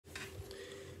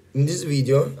In this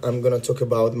video, I'm gonna talk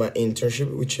about my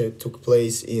internship, which took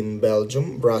place in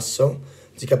Belgium, Brussels,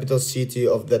 the capital city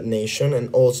of that nation,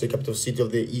 and also the capital city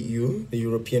of the EU, the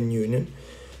European Union.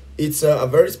 It's a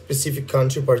very specific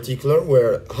country, particular,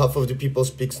 where half of the people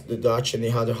speaks the Dutch and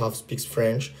the other half speaks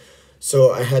French.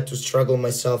 So I had to struggle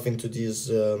myself into this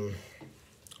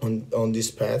on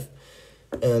this path.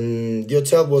 And the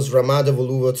hotel was Ramada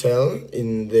Volu Hotel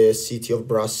in the city of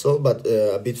Brussels, but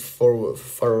a bit far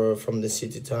from the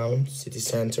city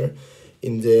center,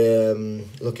 in the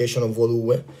location of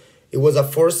Woluwe. It was a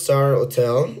four-star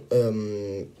hotel,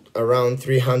 around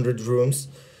 300 rooms.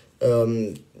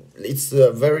 It's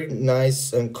a very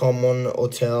nice and common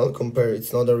hotel. Compared,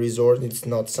 it's not a resort. It's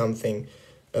not something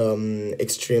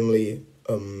extremely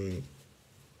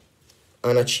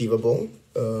unachievable.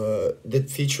 That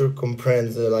feature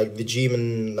comprehends like the gym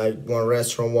and like one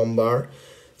restaurant, one bar.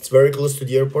 It's very close to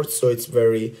the airport, so it's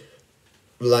very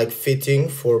like fitting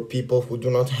for people who do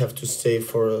not have to stay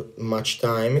for much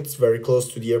time. It's very close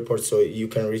to the airport, so you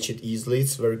can reach it easily.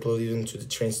 It's very close even to the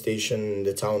train station,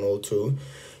 the town hall too.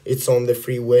 It's on the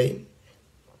freeway.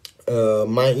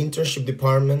 My internship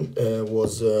department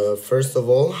was first of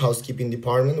all housekeeping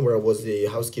department, where I was the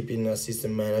housekeeping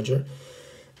assistant manager,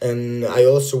 and I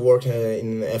also worked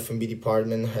in F&B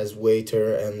department as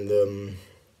waiter and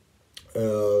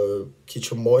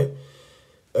kitchen boy.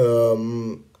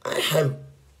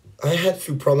 I had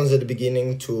few problems at the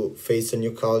beginning to face a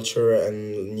new culture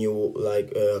and new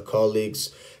colleagues,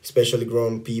 especially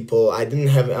grown people. I didn't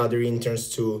have other interns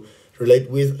to relate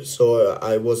with, so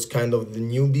I was kind of the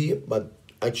newbie. But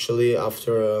actually,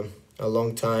 after a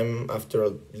long time, after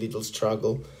a little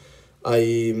struggle,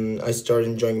 I started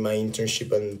enjoying my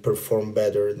internship and performed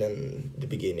better than the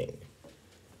beginning.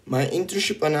 My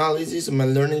internship analysis and my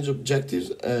learning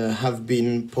objectives have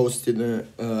been posted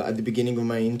at the beginning of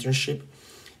my internship.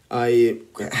 I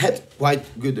had quite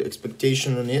good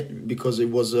expectation on it because it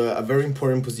was a very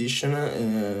important position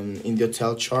in the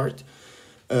hotel chart.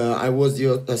 I was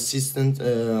the assistant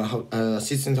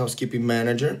housekeeping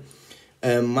manager.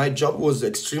 My job was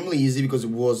extremely easy because it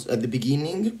was at the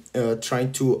beginning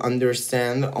trying to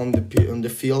understand on the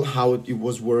field how it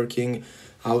was working,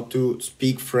 how to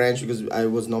speak French because I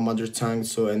was no mother tongue,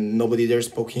 so and nobody there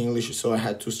spoke English, so I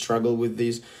had to struggle with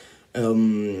this.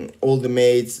 All the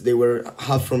maids, they were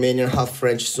half Romanian, half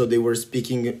French, so they were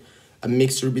speaking a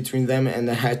mixture between them,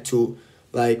 and I had to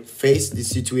like face the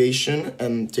situation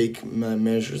and take my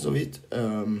measures of it.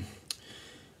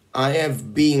 I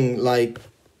have been like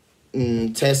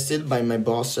tested by my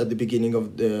boss at the beginning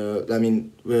of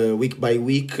week by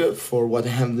week for what I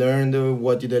have learned,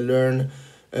 what did I learn,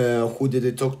 who did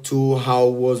I talk to, how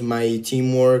was my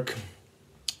teamwork,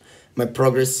 my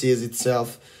progresses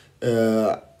itself.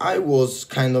 I was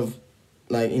kind of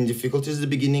like in difficulties at the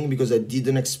beginning because I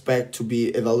didn't expect to be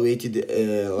evaluated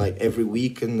like every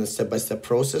week in a step-by-step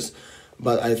process,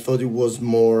 but I thought it was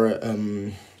more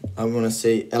I'm gonna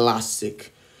say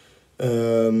elastic.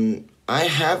 I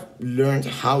have learned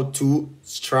how to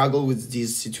struggle with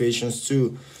these situations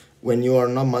too. When you are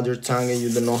not mother tongue and you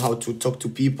don't know how to talk to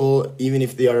people, even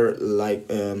if they are like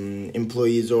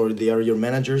employees or they are your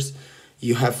managers,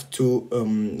 you have to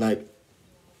like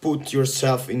put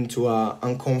yourself into a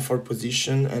uncomfort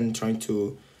position and trying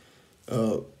to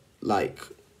like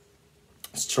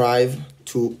strive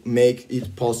to make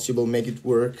it possible, make it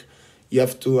work. You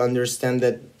have to understand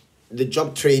that the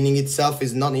job training itself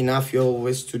is not enough. You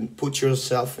always to put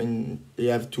yourself in. You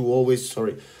have to always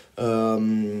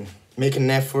make an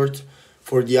effort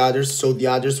for the others, so the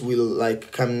others will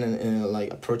like come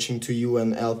like approaching to you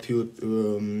and help you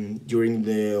during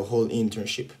the whole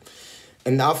internship.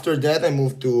 And after that, I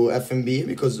moved to F&B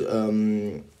because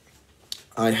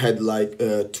I had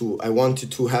I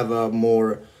wanted to have a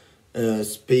more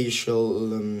spatial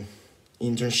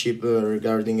internship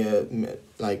regarding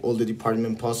like all the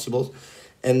department possible,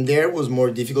 and there was more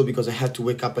difficult because I had to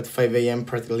wake up at 5 a.m.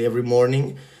 practically every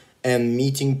morning and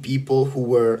meeting people who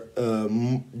were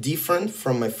different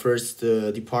from my first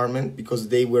department because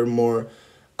they were more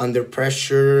under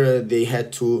pressure. They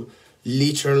had to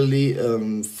literally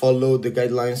follow the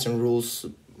guidelines and rules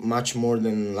much more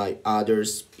than like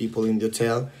others people in the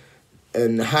hotel,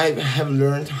 and I have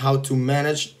learned how to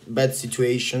manage bad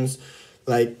situations,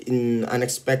 like in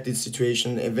unexpected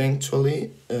situation.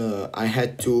 Eventually I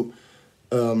had to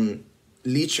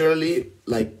literally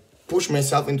like push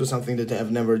myself into something that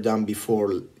I've never done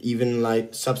before, even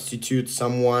like substitute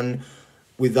someone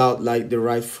without like the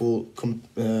rightful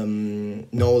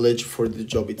knowledge for the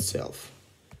job itself.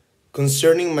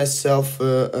 Concerning my self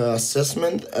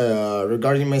assessment,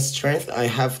 regarding my strength, I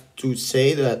have to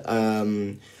say that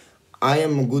I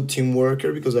am a good team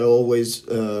worker because I always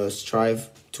strive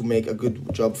to make a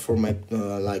good job for my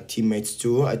like teammates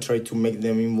too. I try to make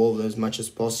them involved as much as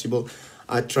possible.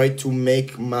 I try to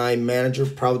make my manager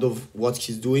proud of what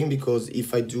he's doing, because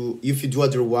if you do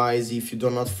otherwise, if you do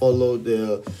not follow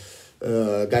the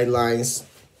guidelines,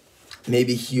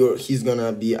 maybe he's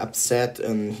gonna be upset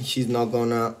and he's not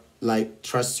gonna like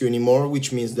trust you anymore.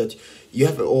 Which means that you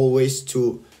have always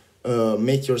to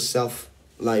make yourself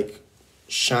like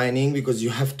shining, because you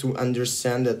have to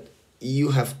understand that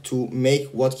you have to make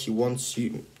what he wants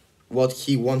you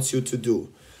to do.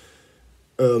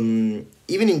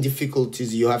 Even in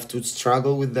difficulties you have to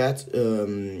struggle with that.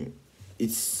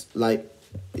 It's like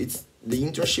it's the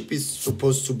internship is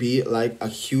supposed to be like a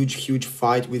huge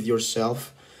fight with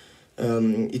yourself.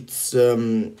 It's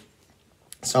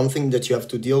something that you have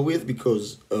to deal with,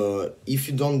 because if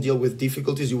you don't deal with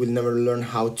difficulties, you will never learn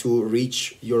how to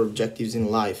reach your objectives in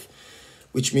life.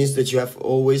 Which means that you have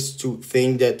always to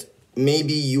think that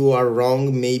maybe you are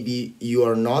wrong, maybe you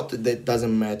are not, that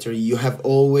doesn't matter. You have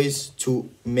always to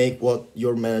make what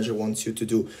your manager wants you to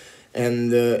do.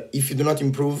 And if you do not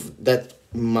improve, that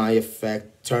might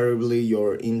affect terribly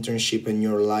your internship and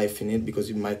your life in it, because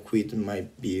it might quit, it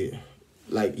might be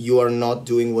like you are not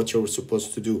doing what you're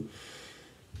supposed to do.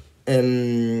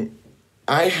 And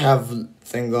I have,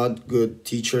 thank God, good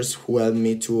teachers who helped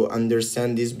me to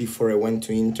understand this before I went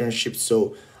to internship.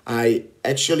 So I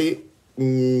actually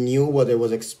knew what I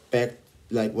was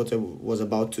like what I was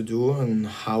about to do and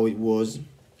how it was.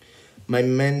 My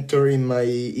mentor in my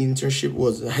internship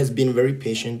has been very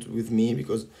patient with me,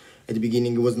 because at the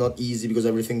beginning it was not easy because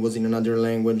everything was in another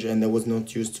language and I was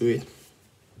not used to it.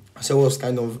 So I was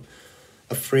kind of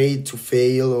afraid to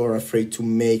fail or afraid to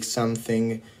make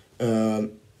something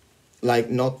like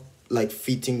not like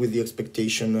fitting with the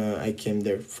expectation I came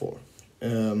there for.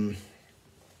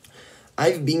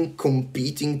 I've been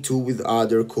competing too with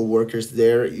other co-workers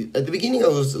there. At the beginning I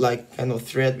was like kind of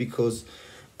threat, because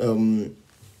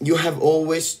you have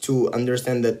always to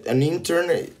understand that an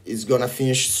intern is gonna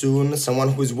finish soon. Someone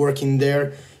who is working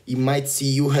there, he might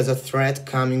see you as a threat,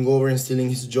 coming over and stealing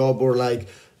his job, or like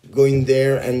going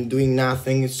there and doing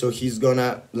nothing, so he's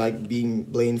gonna like being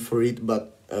blamed for it.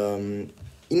 But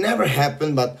it never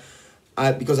happened. But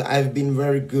because I've been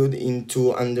very good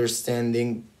into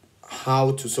understanding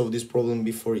how to solve this problem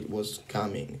before it was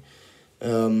coming.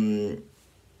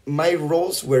 My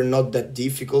roles were not that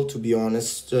difficult, to be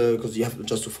honest, because you have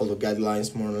just to follow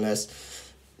guidelines more or less.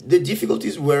 The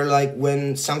difficulties were like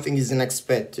when something is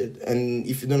unexpected, and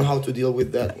if you don't know how to deal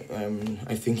with that,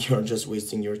 I think you're just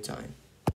wasting your time.